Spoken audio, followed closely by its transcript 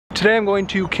Today I'm going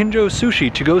to Kinjo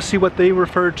Sushi to go see what they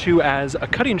refer to as a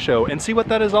cutting show and see what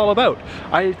that is all about.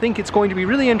 I think it's going to be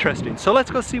really interesting, so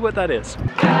let's go see what that is.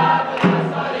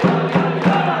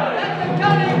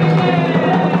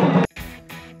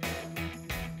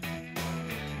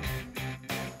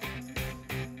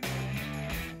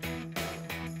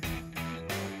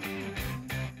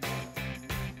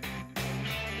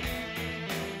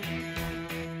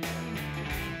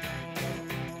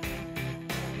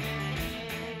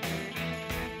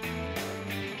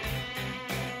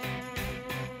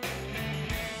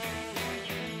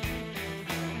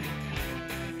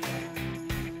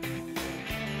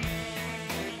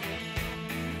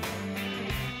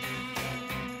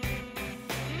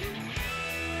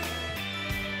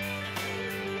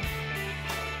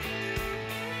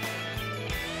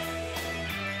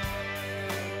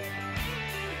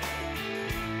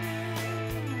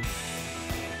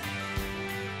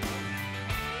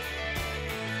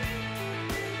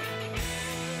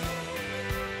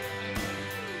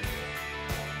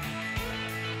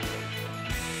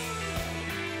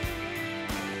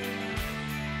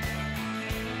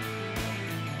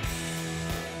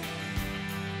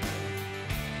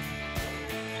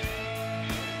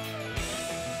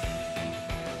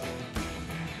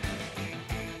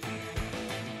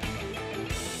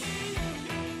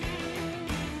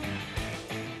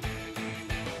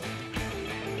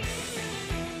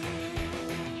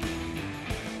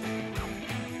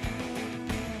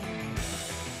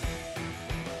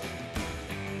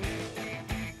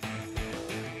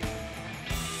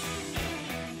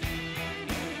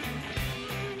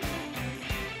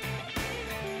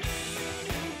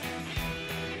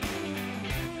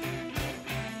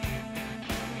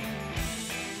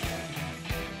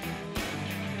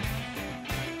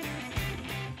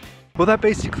 Well, that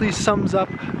basically sums up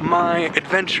my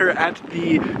adventure at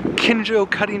the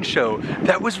Kinjo cutting show.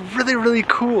 That was really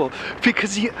cool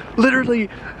because literally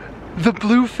the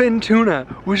bluefin tuna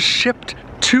was shipped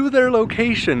to their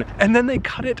location and then they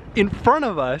cut it in front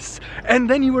of us and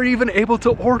then you were even able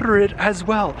to order it as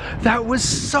well. That was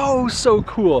so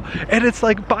cool, and it's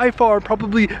like by far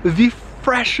probably the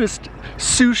freshest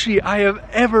sushi I have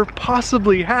ever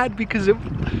possibly had because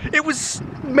it was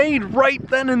made right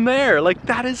then and there. Like,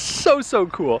 that is so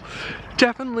cool.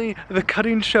 Definitely the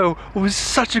cutting show was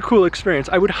such a cool experience.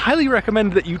 I would highly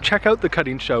recommend that you check out the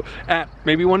cutting show at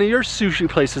maybe one of your sushi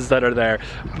places that are there.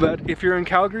 But if you're in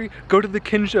Calgary, go to the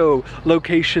Kinjo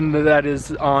location that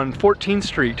is on 14th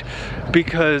Street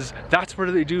because that's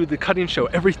where they do the cutting show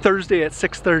every Thursday at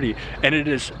 6:30, and it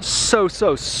is so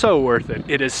worth it.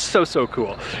 It is so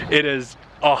cool. It is,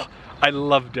 oh, I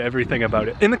loved everything about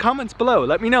it. In the comments below,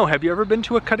 let me know, have you ever been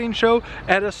to a cutting show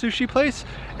at a sushi place?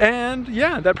 And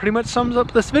yeah, that pretty much sums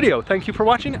up this video. Thank you for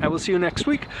watching. I will see you next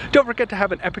week. Don't forget to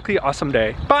have an epically awesome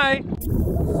day. Bye!